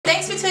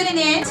for tuning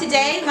in.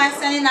 Today, my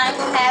son and I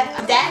will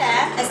have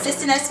Dada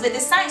assisting us with the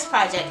science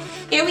project.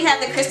 Here we have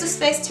the Crystal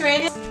Space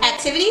Terrarium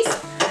activities.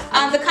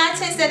 The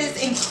contents that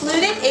is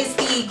included is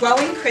the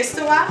growing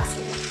crystal rocks.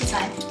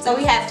 So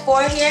we have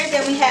 4 here.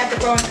 Then we have the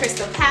growing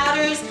crystal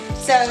powders.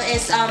 So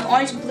it's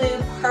orange, blue,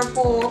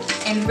 purple,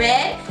 and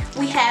red.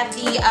 We have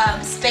the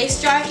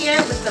space jar here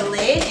with the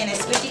lid and a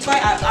squishy toy.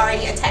 I've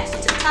already attached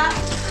it to the top.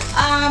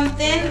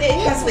 Then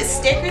it comes with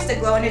stickers, the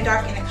glow in the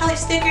dark and the color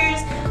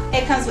stickers.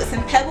 It comes with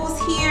some pebbles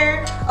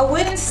here, a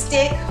wooden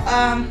stick,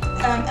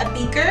 a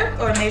beaker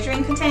or a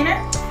measuring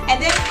container,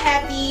 and then we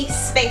have the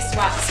space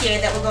rocks here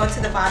that will go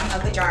into the bottom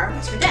of the jar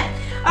once we're done.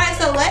 Alright,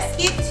 so let's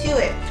get to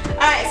it.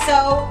 Alright,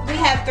 so we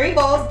have 3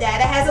 bowls.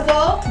 Dada has a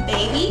bowl,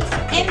 baby,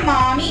 and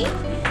mommy.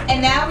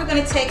 And now we're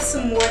going to take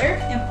some water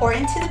and pour it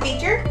into the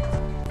beaker.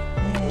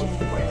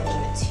 Pour it a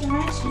little bit too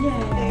much.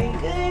 Very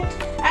good.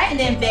 Alright, and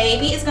then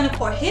baby is going to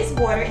pour his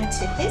water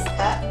into his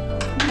cup.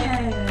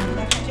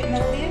 100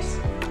 milliliters.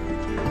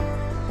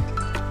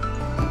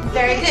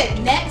 Very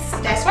good. Next,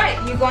 that's right,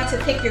 you're going to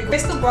pick your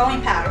crystal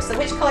growing powder. So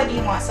which color do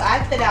you want? So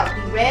I put out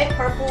the red,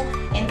 purple,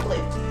 and blue.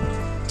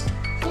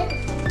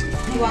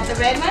 You want the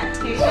red one?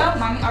 Here you go.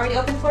 Mommy already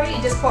opened for you.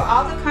 And just pour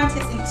all the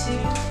contents into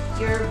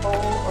your bowl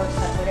or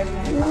cup, whatever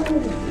you want to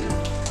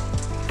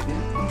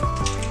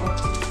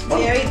call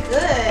it. Very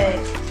good.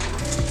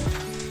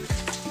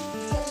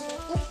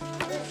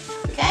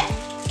 Okay?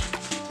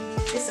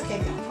 It's okay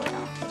if you don't pour it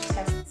on.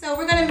 So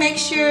we're going to make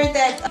sure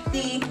that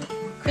the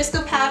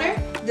crystal powder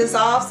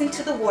dissolves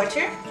into the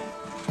water.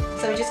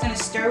 So we're just going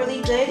to stir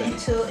really good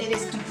until it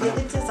is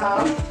completely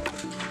dissolved.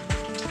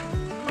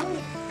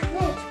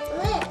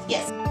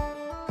 Yes.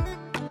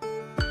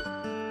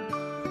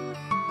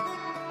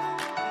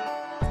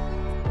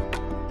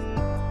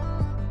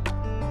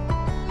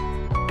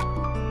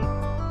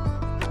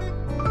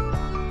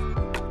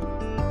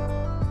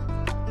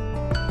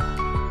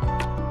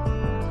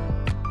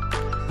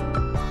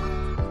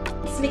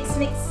 Mix,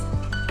 mix.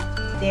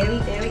 Very,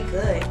 very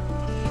good.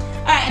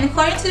 Alright, and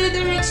according to the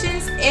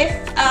directions, if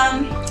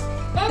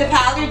the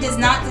powder does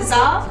not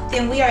dissolve,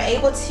 then we are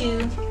able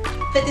to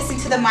put this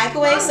into the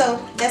microwave. So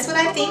that's what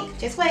I think.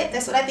 Just wait.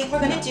 That's what I think we're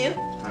going to do.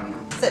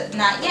 So,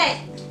 not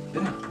yet.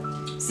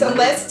 So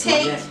let's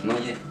take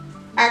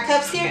our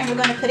cups here and we're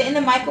going to put it in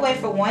the microwave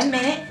for 1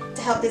 minute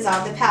to help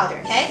dissolve the powder,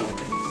 okay?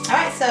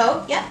 Alright,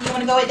 so, yeah, you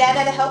want to go with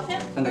Dada to help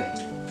him?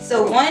 Okay.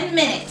 So 1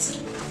 minute.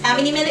 How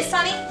many minutes,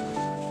 Sonny?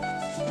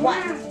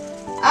 1.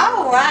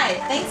 Alright,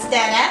 thanks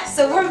Dada.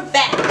 So we're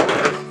back.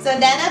 So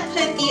Dada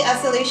put the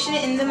solution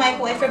in the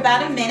microwave for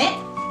about a minute.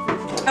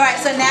 Alright,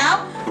 so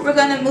now we're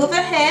going to move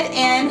ahead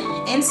and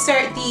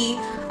insert the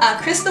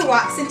crystal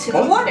rocks into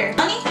the water.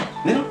 Honey,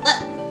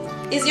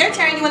 look, it's your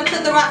turn. You want to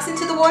put the rocks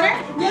into the water?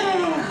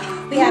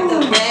 Yeah. We have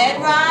the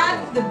red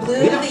rock, the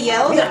blue, the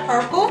yellow, the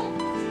purple.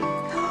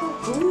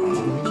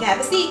 Ooh, you have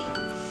a seat.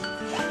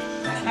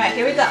 Alright,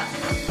 here we go.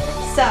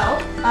 So,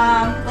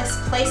 let's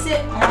place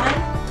it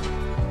on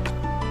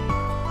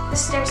the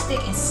stir stick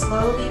and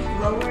slowly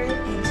lower it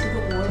into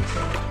the water.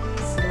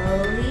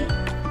 Slowly.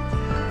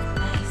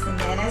 Nice. And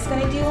Dada's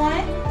going to do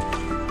one.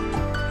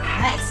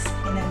 Nice.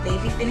 And then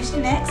baby finish the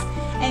next.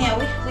 And yeah,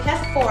 we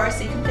have 4,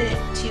 so you can put it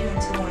 2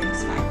 into 1.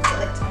 It's fine. So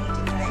let Tony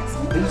do the next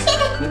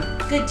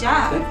one. Good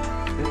job.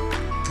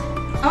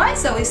 Alright,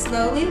 so we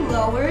slowly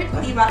lowered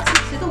the rocks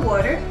into the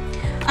water.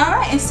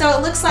 Alright, and so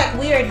it looks like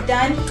we are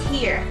done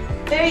here.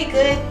 Very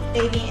good,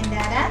 baby and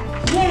Dada.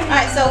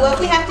 Alright, so what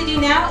we have to do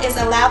now is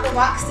allow the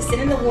rocks to sit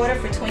in the water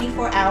for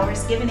 24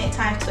 hours, giving it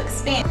time to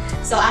expand.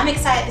 So I'm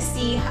excited to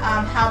see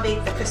how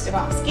big the crystal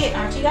rocks get,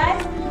 aren't you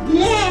guys?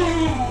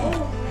 Yeah.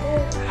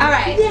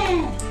 Alright.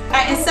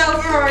 Alright, and so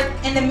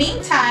in the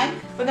meantime,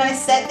 we're going to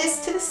set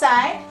this to the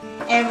side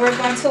and we're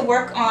going to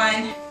work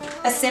on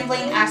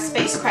assembling our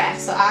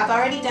spacecraft. So I've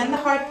already done the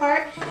hard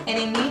part, and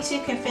then you two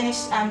can finish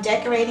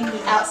decorating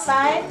the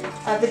outside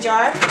of the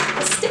jar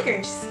with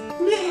stickers.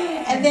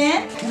 And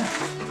then,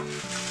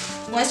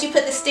 once you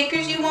put the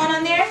stickers you want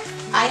on there,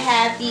 I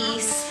have the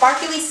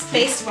sparkly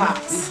space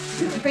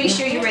rocks. I'm pretty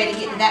sure you're ready to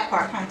get to that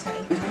part, huh,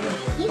 Tony?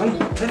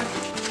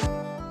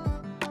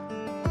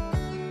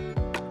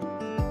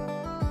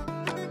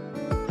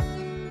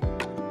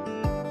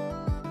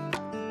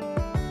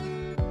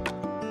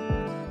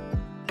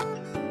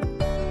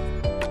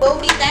 We'll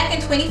be back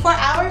in 24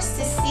 hours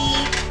to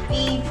see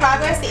the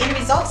progress, the end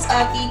results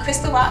of the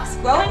crystal rocks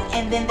growing,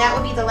 and then that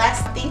will be the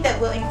last thing that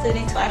we'll include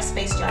into our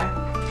space jar.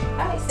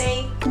 Alright,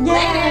 say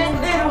later.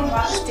 The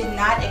rocks did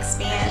not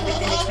expand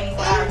within the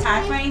 24-hour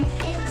time frame,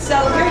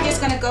 so we're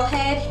just going to go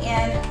ahead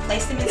and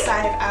place them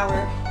inside of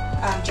our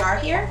jar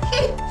here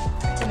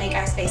to make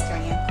our space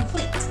terrarium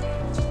complete.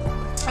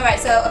 Alright,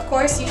 so of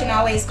course you can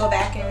always go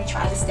back and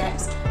retry the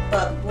steps,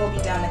 but we'll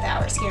be done with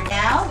ours here.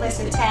 Now let's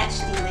attach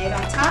the lid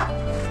on top.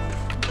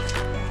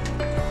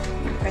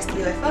 Press the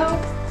UFO,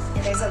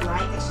 and there's a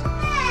light that